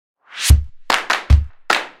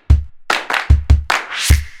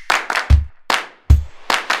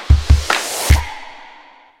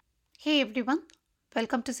Hey everyone,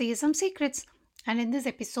 welcome to CSM Secrets. And in this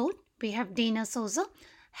episode, we have Dana Souza,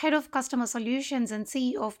 Head of Customer Solutions and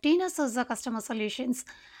CEO of Dana Souza Customer Solutions,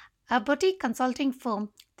 a boutique consulting firm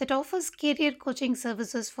that offers career coaching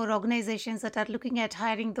services for organizations that are looking at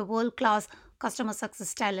hiring the world class customer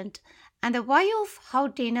success talent. And the why of how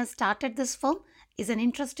Dana started this firm is an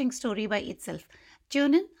interesting story by itself.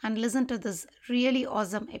 Tune in and listen to this really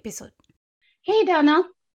awesome episode. Hey Dana,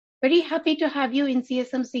 very happy to have you in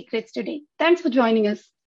CSM Secrets today. Thanks for joining us.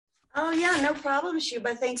 Oh, yeah, no problem,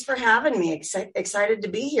 Shubha. Thanks for having me. Excited to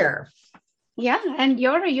be here. Yeah, and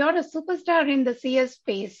you're a superstar in the CS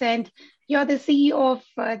space, and you're the CEO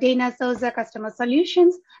of Dana Souza Customer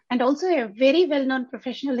Solutions, and also a very well-known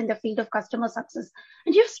professional in the field of customer success.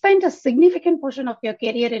 And you've spent a significant portion of your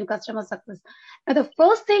career in customer success. Now, the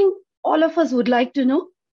first thing all of us would like to know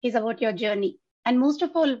is about your journey, and most of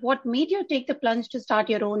all, what made you take the plunge to start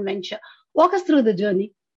your own venture. Walk us through the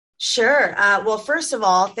journey. Sure. Well, first of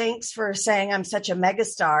all, thanks for saying I'm such a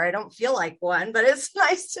megastar. I don't feel like one, but it's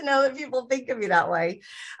nice to know that people think of me that way.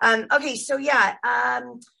 Okay, so yeah,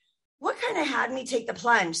 what kind of had me take the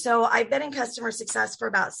plunge? So I've been in customer success for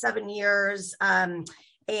about 7 years.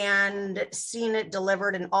 And seen it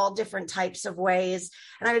delivered in all different types of ways.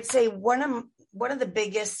 And I would say one of the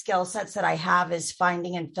biggest skill sets that I have is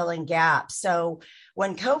finding and filling gaps. So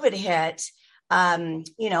when COVID hit,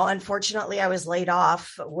 unfortunately, I was laid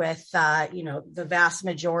off with, the vast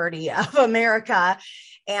majority of America.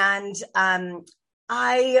 And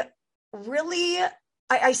I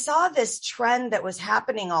saw this trend that was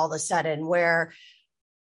happening all of a sudden where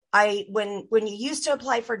when you used to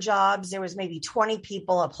apply for jobs, there was maybe 20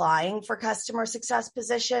 people applying for customer success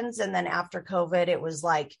positions. And then after COVID, it was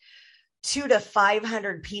like 200 to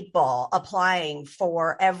 500 people applying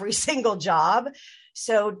for every single job.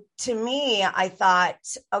 So to me, I thought,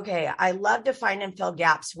 okay, I love to find and fill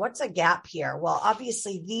gaps. What's a gap here? Well,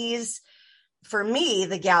 obviously for me,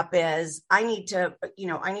 the gap is I need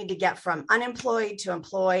to get from unemployed to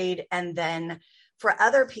employed. And then for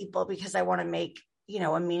other people, because I want to make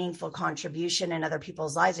a meaningful contribution in other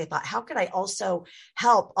people's lives, I thought, how could I also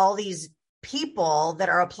help all these people that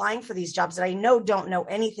are applying for these jobs that I know don't know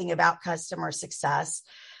anything about customer success?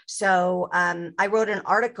 So I wrote an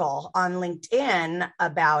article on LinkedIn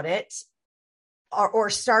about it, or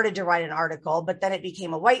started to write an article, but then it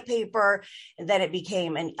became a white paper, and then it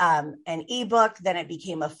became an ebook, then it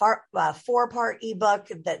became a 4-part ebook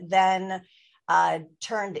that then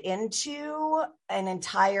turned into an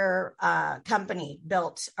entire company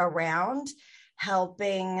built around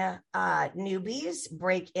helping newbies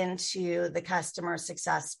break into the customer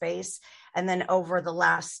success space. And then over the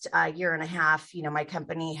last year and a half, my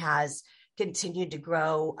company has continued to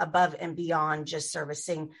grow above and beyond just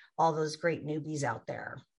servicing all those great newbies out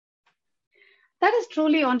there. That is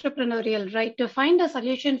truly entrepreneurial, right? To find a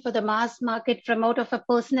solution for the mass market from out of a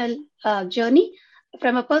personal journey,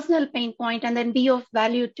 from a personal pain point, and then be of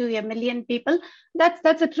value to a million people.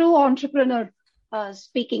 That's a true entrepreneur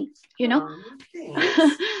speaking,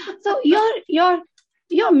 So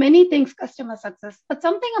you're many things customer success, but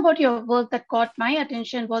something about your work that caught my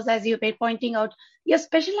attention was, as you were pointing out, your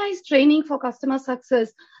specialized training for customer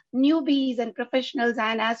success, newbies and professionals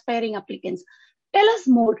and aspiring applicants. Tell us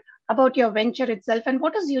more about your venture itself and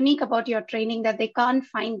what is unique about your training that they can't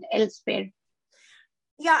find elsewhere.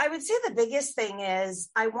 Yeah, I would say the biggest thing is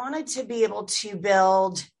I wanted to be able to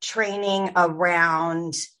build training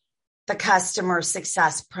around the customer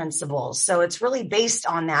success principles. So it's really based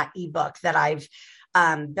on that ebook that I've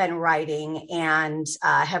been writing and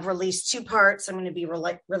have released 2 parts. I'm going to be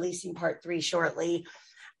releasing part 3 shortly.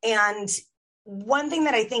 And one thing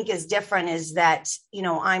that I think is different is that,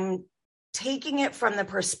 I'm taking it from the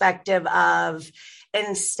perspective of,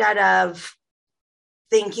 instead of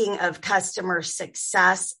thinking of customer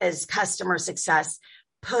success as customer success,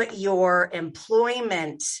 put your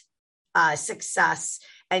employment success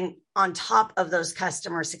and on top of those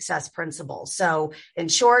customer success principles. So in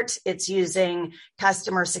short, it's using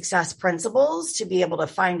customer success principles to be able to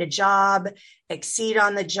find a job, exceed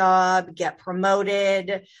on the job, get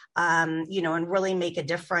promoted, and really make a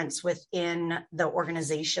difference within the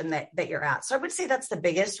organization that you're at. So I would say that's the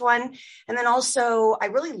biggest one. And then also, I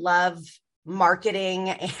really love marketing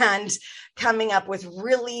and coming up with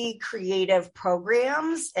really creative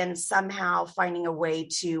programs and somehow finding a way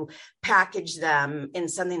to package them in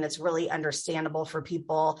something that's really understandable for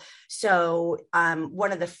people. So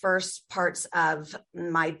one of the first parts of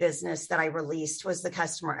my business that I released was the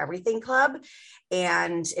Customer Everything Club.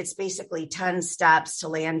 And it's basically 10 steps to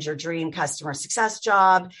land your dream customer success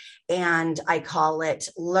job. And I call it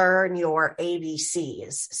Learn Your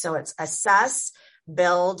ABCs. So it's assess,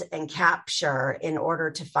 build, and capture in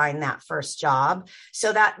order to find that first job.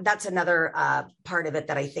 So that's another part of it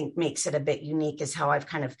that I think makes it a bit unique, is how I've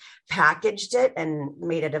kind of packaged it and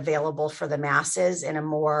made it available for the masses in a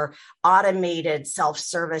more automated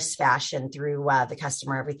self-service fashion through the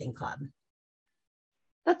Customer Everything Club.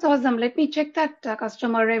 That's awesome. Let me check that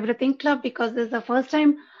Customer Everything Club, because this is the first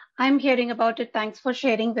time I'm hearing about it. Thanks for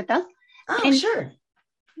sharing with us. Oh, sure.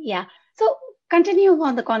 Yeah. So continue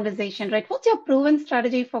on the conversation, right? What's your proven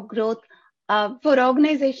strategy for growth for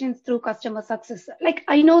organizations through customer success? Like,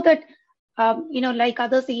 I know that, like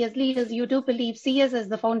other CS leaders, you do believe CS is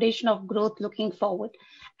the foundation of growth looking forward.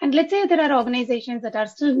 And let's say there are organizations that are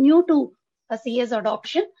still new to a CS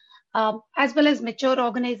adoption, as well as mature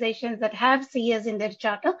organizations that have CS in their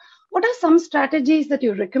charter. What are some strategies that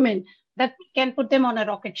you recommend that can put them on a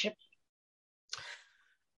rocket ship?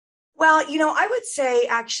 Well, I would say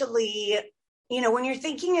actually, when you're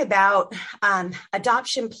thinking about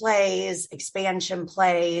adoption plays, expansion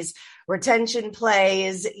plays, retention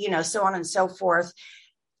plays, so on and so forth,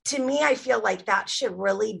 to me, I feel like that should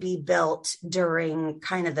really be built during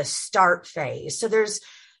kind of the start phase. So there's,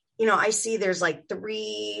 I see there's like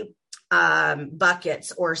 3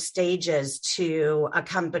 buckets or stages to a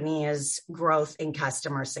company's growth in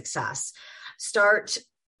customer success: start,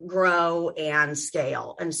 grow, and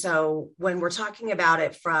scale. And so when we're talking about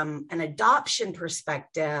it from an adoption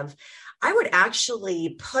perspective, I would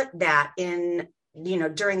actually put that in,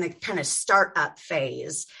 during the kind of startup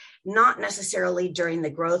phase, not necessarily during the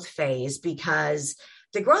growth phase, because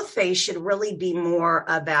the growth phase should really be more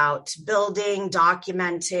about building,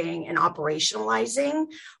 documenting, and operationalizing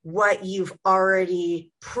what you've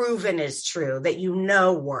already proven is true, that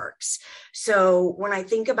works. So when I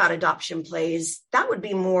think about adoption plays, that would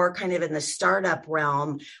be more kind of in the startup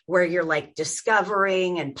realm, where you're like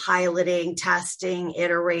discovering and piloting, testing,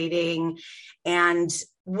 iterating. And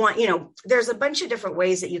there's a bunch of different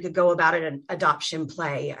ways that you could go about an adoption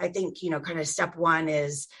play. I think, kind of step 1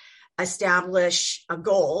 is establish a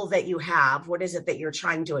goal that you have. What is it that you're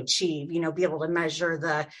trying to achieve? Be able to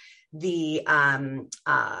measure the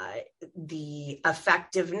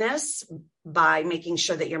effectiveness by making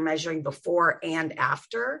sure that you're measuring before and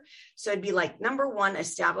after. So it'd be like, number 1,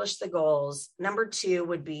 establish the goals. Number 2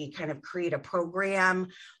 would be kind of create a program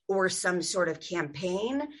or some sort of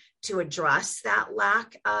campaign to address that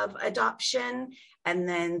lack of adoption. And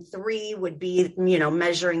then 3 would be,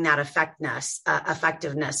 measuring that effectiveness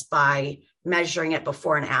by measuring it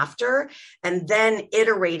before and after, and then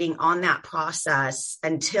iterating on that process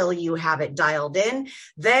until you have it dialed in.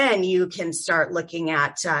 Then you can start looking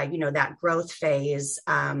at, that growth phase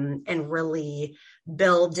and really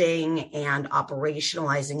building and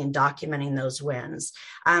operationalizing and documenting those wins.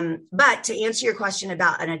 But to answer your question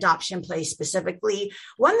about an adoption play specifically,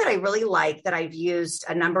 one that I really like that I've used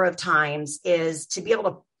a number of times is to be able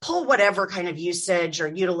to pull whatever kind of usage or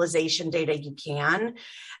utilization data you can,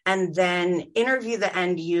 and then interview the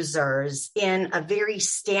end users in a very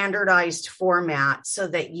standardized format so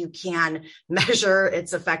that you can measure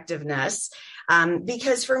its effectiveness.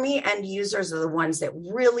 Because for me, end users are the ones that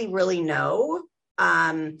really, really know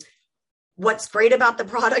what's great about the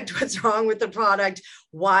product, what's wrong with the product,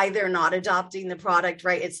 why they're not adopting the product,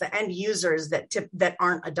 right? It's the end users that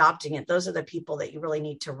aren't adopting it. Those are the people that you really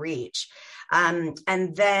need to reach. And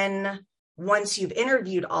then once you've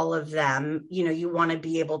interviewed all of them, you want to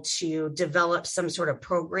be able to develop some sort of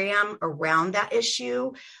program around that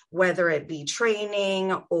issue, whether it be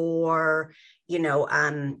training or,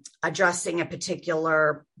 addressing a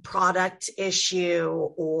particular product issue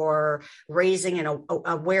or raising an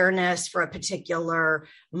awareness for a particular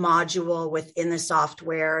module within the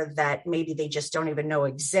software that maybe they just don't even know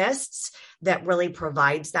exists, that really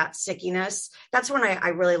provides that stickiness. That's one I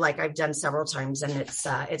really like. I've done several times, and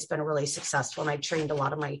it's been really successful. And I've trained a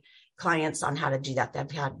lot of my clients on how to do that.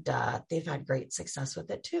 They've had great success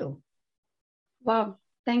with it too. Wow.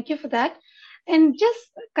 Thank you for that. And just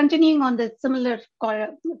continuing on the similar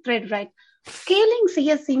thread, right? Scaling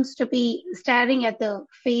CS seems to be staring at the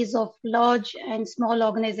phase of large and small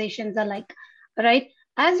organizations alike, right?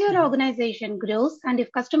 As your organization grows, and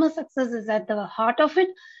if customer success is at the heart of it,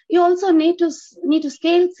 you also need to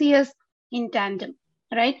scale CS in tandem,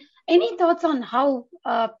 right? Any thoughts on how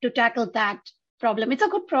to tackle that problem? It's a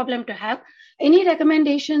good problem to have. Any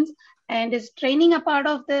recommendations? And is training a part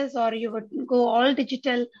of this, or you would go all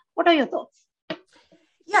digital? What are your thoughts?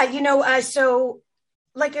 Yeah, so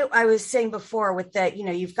like I was saying before with that,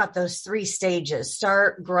 you've got those 3 stages: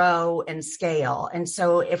 start, grow, and scale. And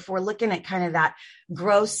so if we're looking at kind of that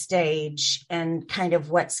growth stage and kind of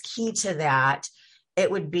what's key to that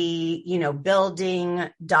it would be, building,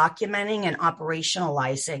 documenting, and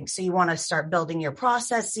operationalizing. So you want to start building your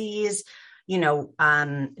processes,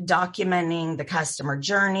 documenting the customer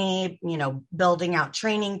journey, building out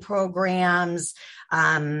training programs,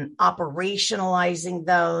 operationalizing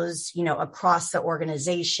those, across the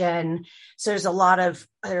organization. So there's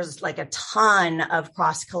like a ton of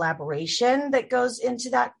cross collaboration that goes into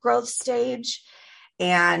that growth stage.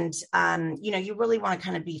 And, you really want to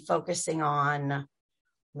kind of be focusing on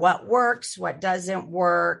what works, what doesn't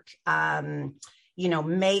work,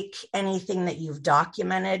 make anything that you've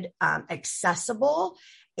documented accessible,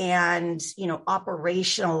 and,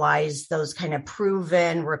 operationalize those kind of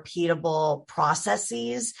proven, repeatable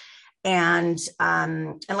processes. And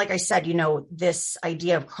like I said, this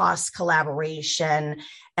idea of cross collaboration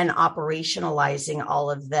and operationalizing all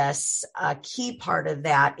of this, a key part of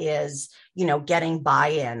that is, getting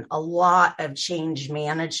buy-in. A lot of change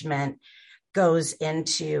management goes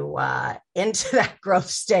into that growth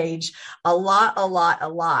stage, a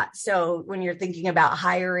lot. So when you're thinking about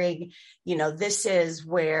hiring, this is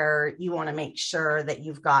where you want to make sure that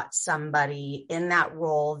you've got somebody in that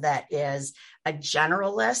role that is a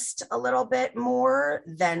generalist a little bit more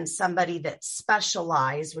than somebody that's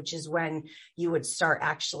specialized, which is when you would start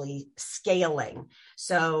actually scaling.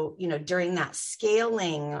 So, during that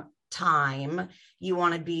scaling time, you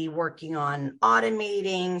want to be working on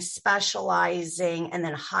automating, specializing, and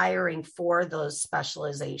then hiring for those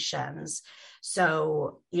specializations.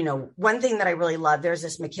 So, one thing that I really love, there's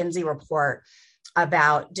this McKinsey report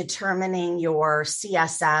about determining your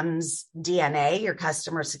CSM's DNA, your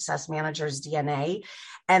customer success manager's DNA.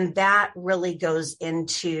 And that really goes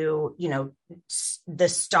into, the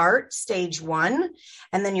start, stage one,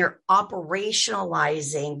 and then you're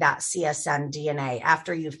operationalizing that CSM DNA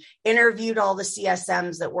after you've interviewed all the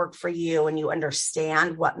CSMs that work for you and you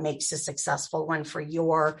understand what makes a successful one for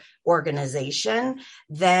your organization.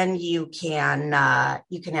 Then you can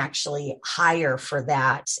actually hire for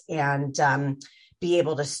that and be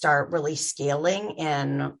able to start really scaling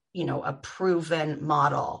in, a proven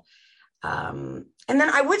model. And then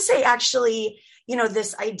I would say actually,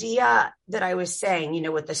 this idea that I was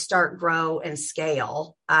saying, with the start, grow, and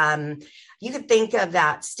scale, you could think of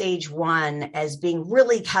that stage one as being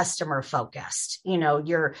really customer focused.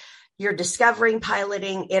 You're discovering,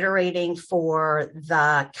 piloting, iterating for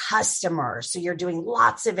the customer. So you're doing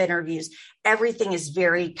lots of interviews. Everything is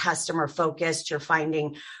very customer focused. You're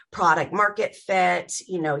finding product market fit.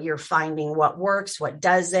 You're finding what works, what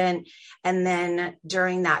doesn't. And then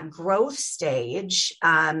during that growth stage,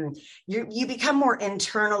 you become more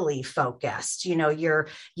internally focused.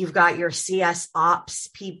 You've got your CS ops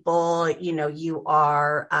people, you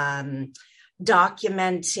are,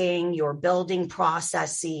 documenting, your building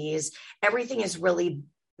processes. Everything is really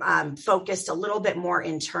focused a little bit more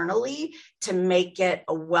internally to make it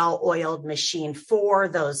a well-oiled machine for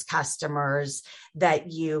those customers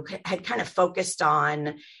that you had kind of focused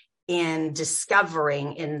on in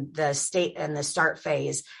discovering in the start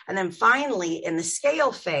phase. And then finally in the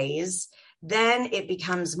scale phase, then it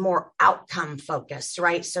becomes more outcome focused,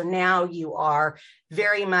 right? So now you are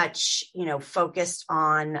very much, focused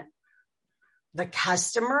on the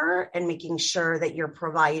customer and making sure that you're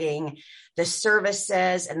providing the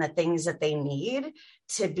services and the things that they need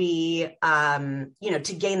to be,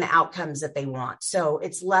 to gain the outcomes that they want. So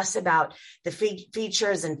it's less about the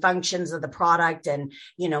features and functions of the product and,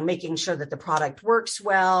 making sure that the product works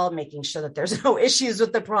well, making sure that there's no issues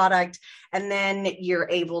with the product. And then you're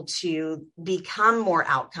able to become more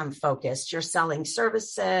outcome focused. You're selling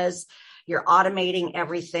services, you're automating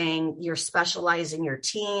everything, you're specializing your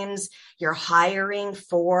teams, you're hiring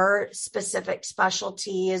for specific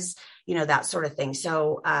specialties, that sort of thing.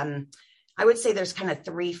 So I would say there's kind of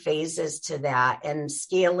three phases to that. And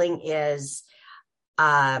scaling is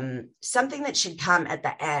something that should come at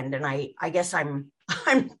the end. And I guess I'm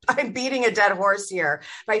beating a dead horse here,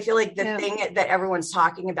 but I feel like the thing that everyone's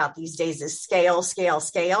talking about these days is scale, scale,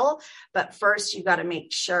 scale. But first, you got to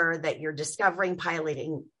make sure that you're discovering,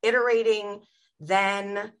 piloting, iterating,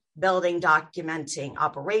 then building, documenting,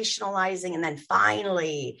 operationalizing, and then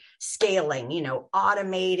finally scaling,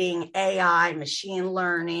 automating AI, machine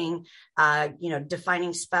learning,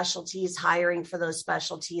 defining specialties, hiring for those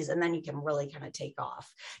specialties, and then you can really kind of take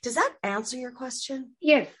off. Does that answer your question?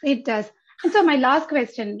 Yes, it does. And so my last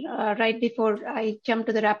question, right before I jump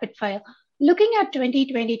to the rapid fire, looking at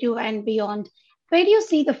 2022 and beyond, where do you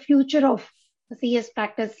see the future of the CS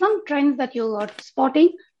practice? Some trends that you are spotting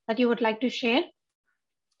that you would like to share?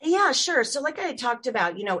 Yeah, sure. So like I talked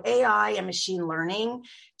about, AI and machine learning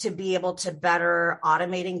to be able to better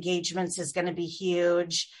automate engagements is going to be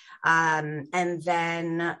huge. And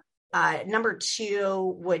then number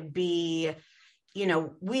two would be,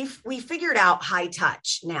 we figured out high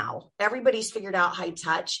touch now. Everybody's figured out high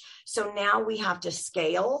touch. So now we have to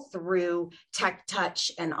scale through tech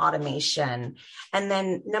touch and automation. And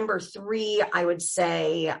then number three, I would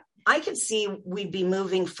say, I could see we'd be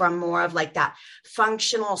moving from more of like that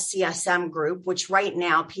functional CSM group, which right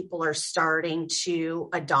now people are starting to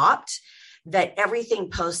adopt, that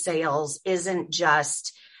everything post sales isn't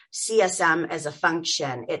just CSM as a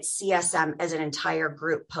function, it's CSM as an entire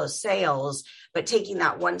group post sales. But taking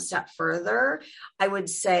that one step further, I would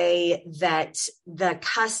say that the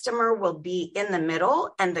customer will be in the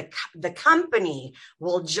middle and the company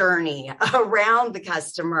will journey around the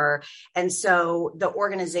customer. And so the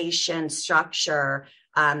organization structure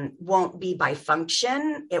won't be by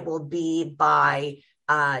function, it will be by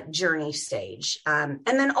journey stage. And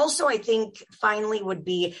then also, I think finally would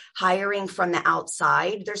be hiring from the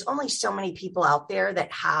outside. There's only so many people out there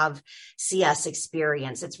that have CS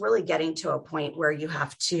experience. It's really getting to a point where you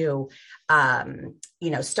have to,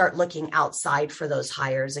 start looking outside for those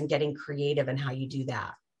hires and getting creative in how you do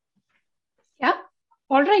that. Yeah.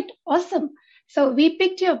 All right. Awesome. So we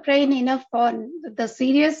picked your brain enough on the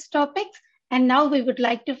serious topics. And now we would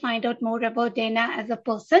like to find out more about Dana as a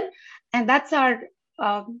person. And that's our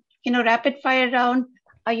rapid fire round.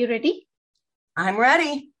 Are you ready? I'm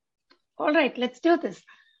ready. All right, let's do this.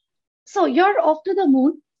 So you're off to the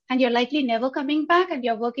moon and you're likely never coming back and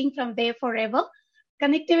you're working from there forever.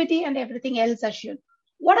 Connectivity and everything else assured.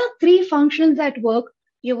 What are 3 functions at work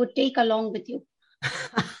you would take along with you?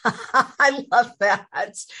 I love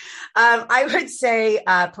that. I would say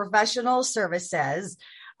professional services,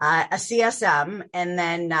 a CSM, and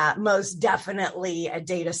then most definitely a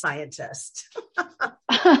data scientist.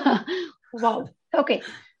 Wow. Okay.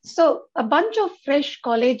 So a bunch of fresh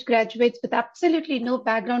college graduates with absolutely no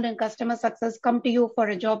background in customer success come to you for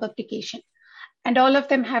a job application, and all of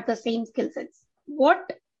them have the same skill sets.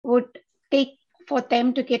 What would take for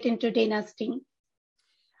them to get into Dana's team?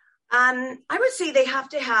 I would say they have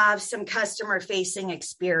to have some customer facing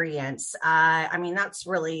experience. That's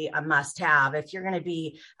really a must have if you're going to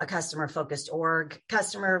be a customer focused org,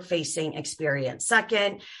 customer facing experience.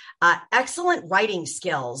 Second, excellent writing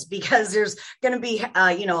skills, because there's going to be,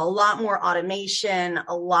 a lot more automation,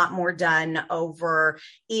 a lot more done over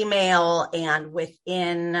email and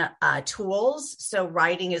within tools. So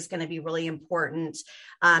writing is going to be really important.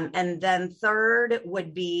 And then third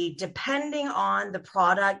would be, depending on the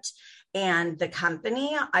product and the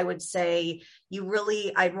company, I would say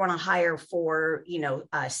I'd want to hire for,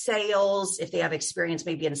 sales, if they have experience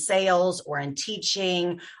maybe in sales or in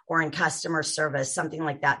teaching or in customer service, something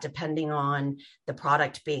like that, depending on the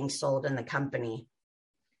product being sold in the company.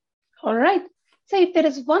 All right. So if there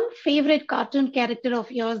is one favorite cartoon character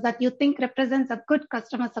of yours that you think represents a good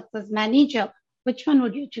customer success manager, which one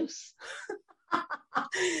would you choose?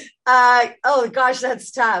 Oh gosh,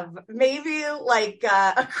 that's tough. Maybe like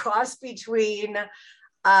a cross between,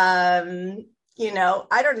 I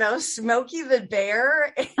don't know, Smokey the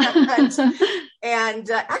Bear and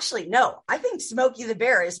actually, no, I think Smokey the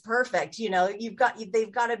Bear is perfect. They've got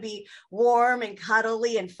to be warm and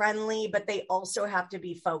cuddly and friendly, but they also have to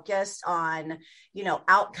be focused on,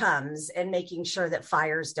 outcomes and making sure that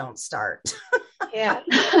fires don't start. Yeah.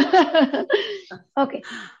 Okay.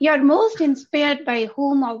 You're most inspired by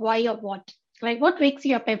whom or why or what? Like, what wakes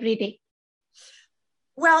you up every day?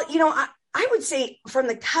 Well, I would say from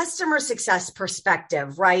the customer success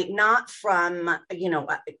perspective, right? Not from,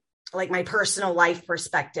 like my personal life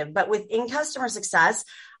perspective, but within customer success,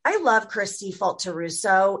 I love Christy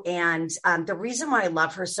Falterusso. And the reason why I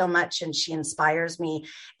love her so much and she inspires me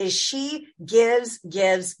is she gives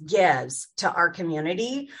to our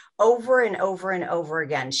community over and over and over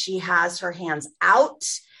again. She has her hands out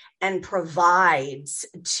and provides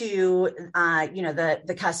to,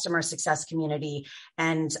 the customer success community.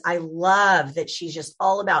 And I love that she's just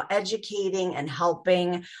all about educating and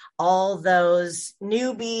helping all those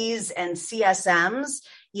newbies and CSMs,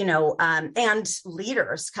 and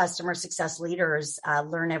leaders, customer success leaders,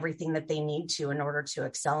 learn everything that they need to in order to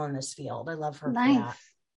excel in this field. I love her for that.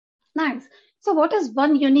 Nice. So what is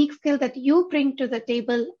one unique skill that you bring to the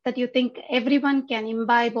table that you think everyone can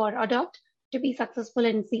imbibe or adopt to be successful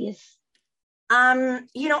in CS?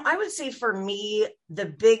 I would say for me, the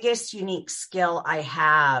biggest unique skill I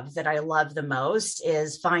have that I love the most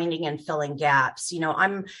is finding and filling gaps.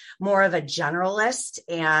 I'm more of a generalist,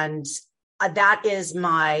 and that is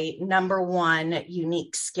my number one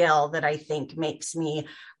unique skill that I think makes me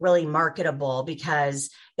really marketable, because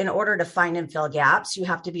in order to find and fill gaps, you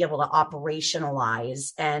have to be able to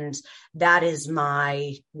operationalize. And that's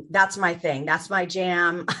my thing. That's my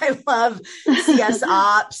jam. I love CS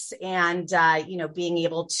ops and, being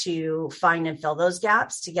able to find and fill those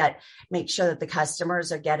gaps to make sure that the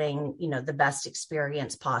customers are getting, the best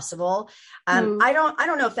experience possible. I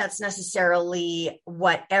don't know if that's necessarily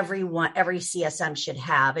what every CSM should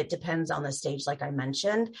have. It depends on the stage, like I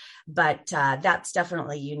mentioned, but that's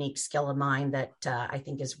definitely a unique skill of mine that I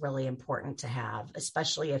think is really important to have,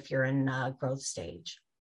 especially if you're in growth stage.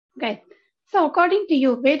 Okay. So according to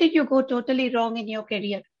you, where did you go totally wrong in your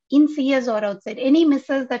career, in CS or outside? Any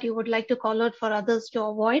misses that you would like to call out for others to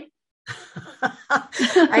avoid?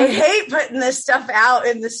 I hate putting this stuff out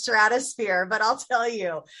in the stratosphere, but I'll tell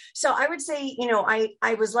you. So I would say,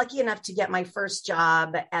 I was lucky enough to get my first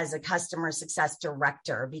job as a customer success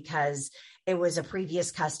director because it was a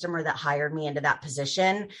previous customer that hired me into that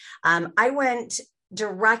position. I went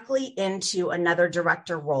directly into another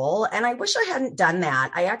director role. And I wish I hadn't done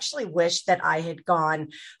that. I actually wish that I had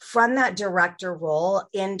gone from that director role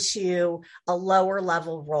into a lower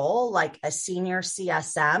level role, like a senior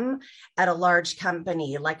CSM at a large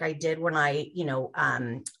company, like I did when I,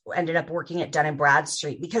 ended up working at Dun &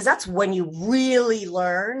 Bradstreet, because that's when you really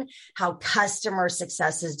learn how customer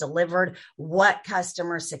success is delivered, what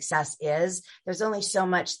customer success is. There's only so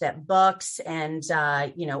much that books and,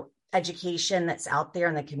 education that's out there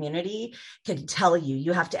in the community can tell you.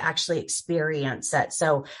 You have to actually experience it.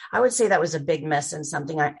 So I would say that was a big miss, and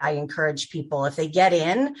something I encourage people, if they get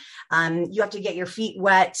in, you have to get your feet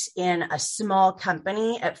wet in a small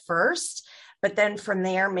company at first, but then from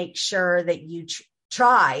there, make sure that you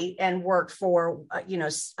try and work for,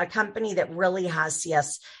 a company that really has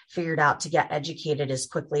CS figured out to get educated as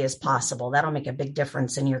quickly as possible. That'll make a big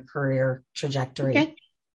difference in your career trajectory. Okay.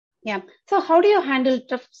 Yeah. So how do you handle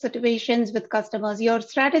tough situations with customers? Your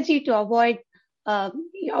strategy to avoid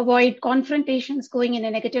confrontations going in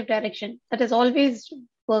a negative direction, that has always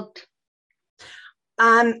worked.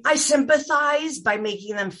 I sympathize by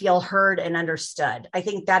making them feel heard and understood. I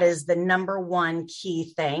think that is the number one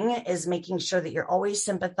key thing, is making sure that you're always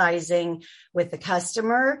sympathizing with the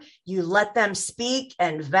customer. You let them speak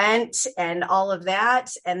and vent and all of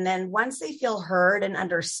that. And then once they feel heard and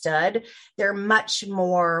understood, they're much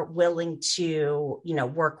more willing to,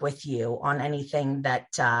 work with you on anything that,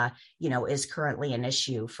 is currently an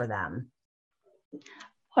issue for them.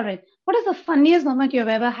 All right. What is the funniest moment you've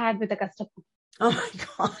ever had with a customer? Oh my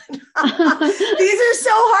God. These are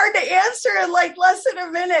so hard to answer in like less than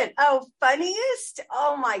a minute. Oh, funniest?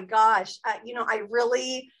 Oh my gosh. I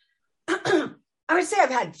really, I would say I've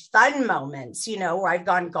had fun moments, where I've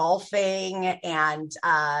gone golfing and,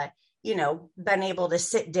 been able to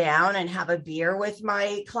sit down and have a beer with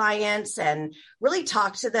my clients and really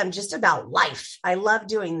talk to them just about life. I love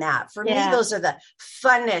doing that. For me, those are the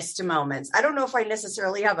funnest moments. I don't know if I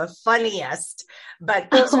necessarily have a funniest, but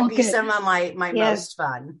those would be some of my most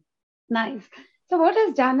fun. Nice. So what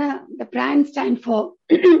does Dana, the brand, stand for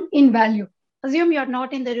in value? Assume you're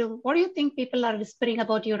not in the room. What do you think people are whispering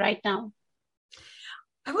about you right now?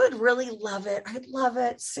 I would really love it. I'd love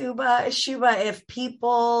it, Shubha, if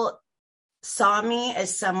people saw me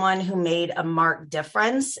as someone who made a marked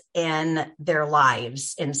difference in their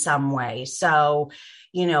lives in some way. So,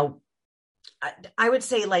 I would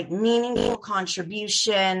say like meaningful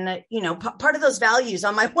contribution, part of those values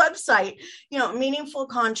on my website, meaningful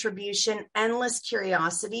contribution, endless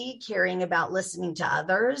curiosity, caring about listening to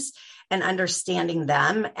others and understanding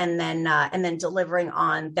them, and then delivering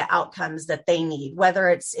on the outcomes that they need, whether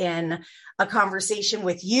it's in a conversation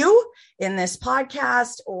with you in this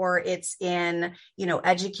podcast, or it's in,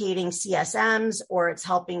 educating CSMs, or it's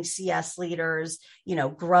helping CS leaders,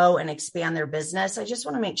 grow and expand their business. I just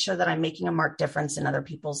want to make sure that I'm making a marked difference in other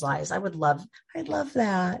people's lives. I'd love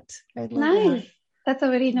that. Nice. That's a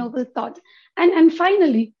very noble thought. And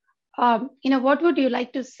finally, what would you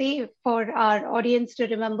like to say for our audience to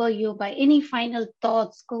remember you by? Any final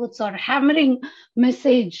thoughts, quotes, or hammering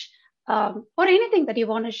message, or anything that you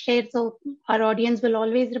want to share so our audience will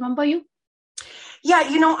always remember you? Yeah,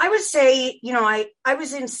 I would say, I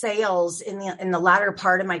was in sales in the latter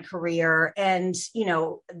part of my career, and,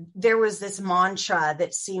 there was this mantra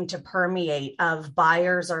that seemed to permeate of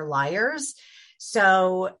buyers are liars.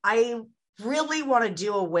 So I really want to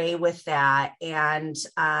do away with that. And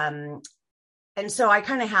so I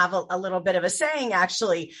kind of have a little bit of a saying,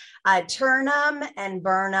 actually, turn them and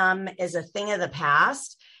burn them is a thing of the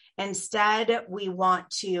past. Instead, we want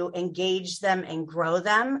to engage them and grow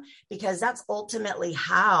them, because that's ultimately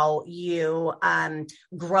how you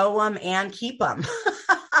grow them and keep them.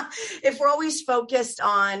 if we're always focused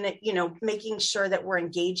on, making sure that we're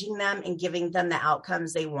engaging them and giving them the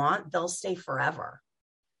outcomes they want, they'll stay forever.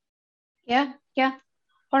 Yeah, yeah.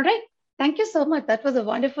 All right. Thank you so much. That was a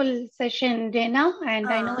wonderful session, Dana. And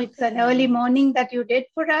I know it's an early morning that you did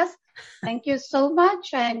for us. Thank you so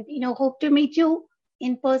much. And, hope to meet you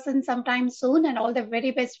in person sometime soon. And all the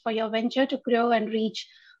very best for your venture to grow and reach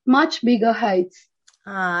much bigger heights.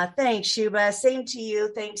 Thanks, Shubha. Same to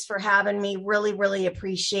you. Thanks for having me. Really, really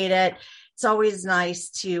appreciate it. It's always nice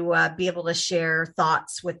to be able to share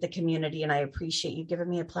thoughts with the community. And I appreciate you giving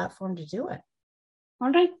me a platform to do it.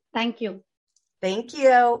 All right. Thank you. Thank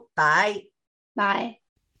you. Bye. Bye.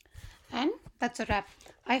 And that's a wrap.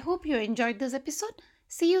 I hope you enjoyed this episode.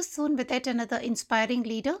 See you soon with yet another inspiring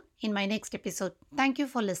leader in my next episode. Thank you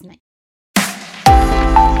for listening.